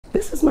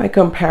This is my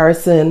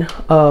comparison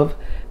of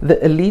the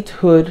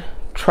Elitehood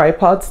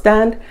tripod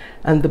stand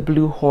and the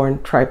Blue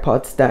Horn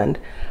tripod stand.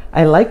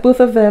 I like both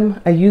of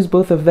them, I use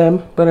both of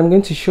them, but I'm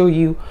going to show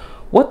you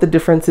what the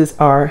differences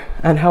are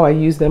and how I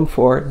use them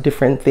for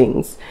different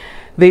things.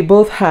 They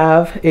both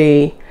have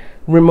a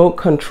remote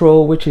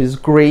control, which is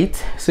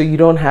great, so you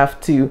don't have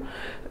to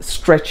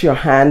stretch your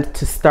hand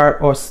to start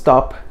or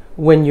stop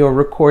when you're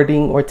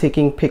recording or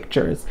taking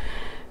pictures.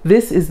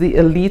 This is the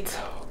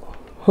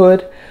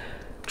Elitehood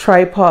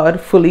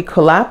tripod fully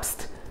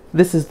collapsed.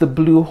 This is the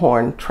Blue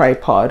Horn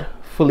tripod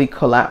fully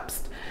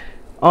collapsed.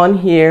 On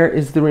here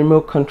is the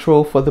remote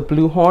control for the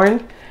Blue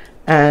Horn,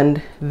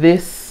 and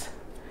this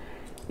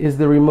is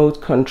the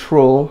remote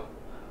control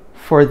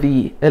for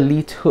the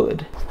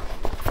Elitehood.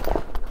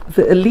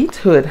 The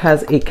Elitehood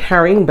has a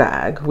carrying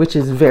bag, which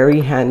is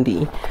very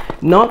handy.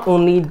 Not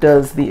only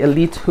does the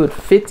Elitehood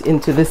fit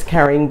into this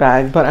carrying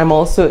bag, but I'm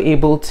also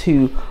able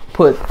to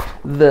put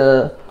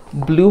the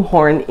Blue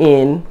Horn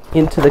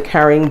into the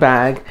carrying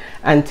bag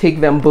and take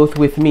them both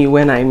with me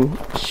when I'm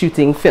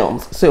shooting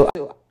films. So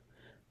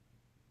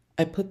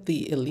I put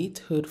the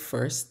Elitehood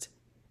first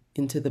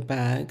into the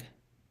bag,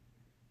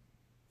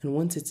 and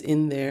once it's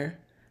in there,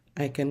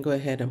 I can go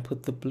ahead and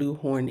put the Blue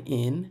Horn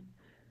in.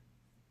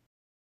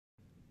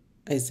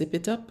 I zip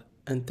it up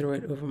and throw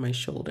it over my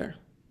shoulder.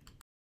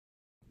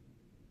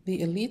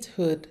 The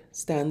Elitehood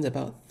stands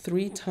about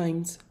 3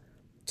 times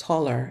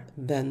taller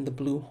than the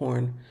Blue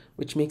Horn,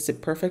 which makes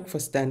it perfect for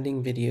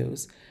standing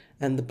videos,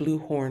 and the Blue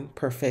Horn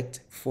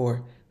perfect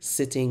for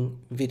sitting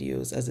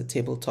videos as a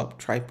tabletop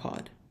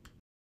tripod.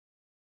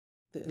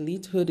 The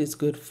Elitehood is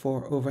good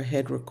for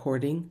overhead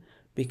recording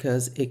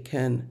because it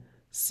can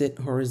sit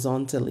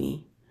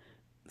horizontally.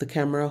 The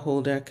camera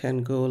holder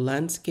can go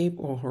landscape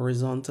or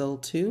horizontal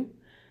too,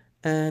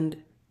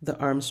 and the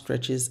arm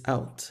stretches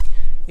out.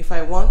 If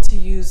I want to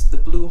use the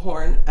Blue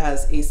Horn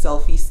as a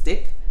selfie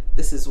stick,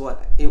 this is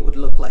what it would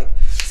look like.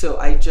 So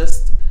I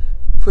just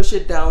push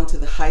it down to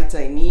the height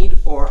I need,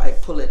 or I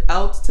pull it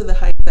out to the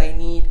height I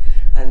need,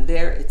 and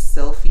there it's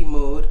selfie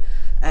mode.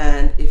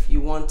 And if you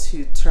want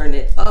to turn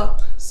it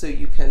up so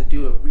you can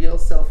do a real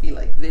selfie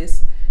like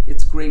this,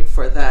 it's great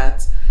for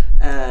that,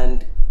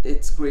 and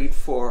it's great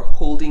for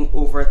holding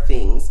over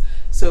things.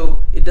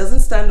 So it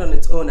doesn't stand on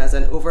its own as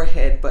an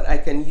overhead, but I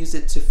can use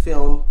it to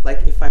film,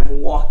 like if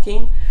I'm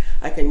walking,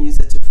 I can use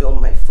it to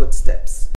film my footsteps.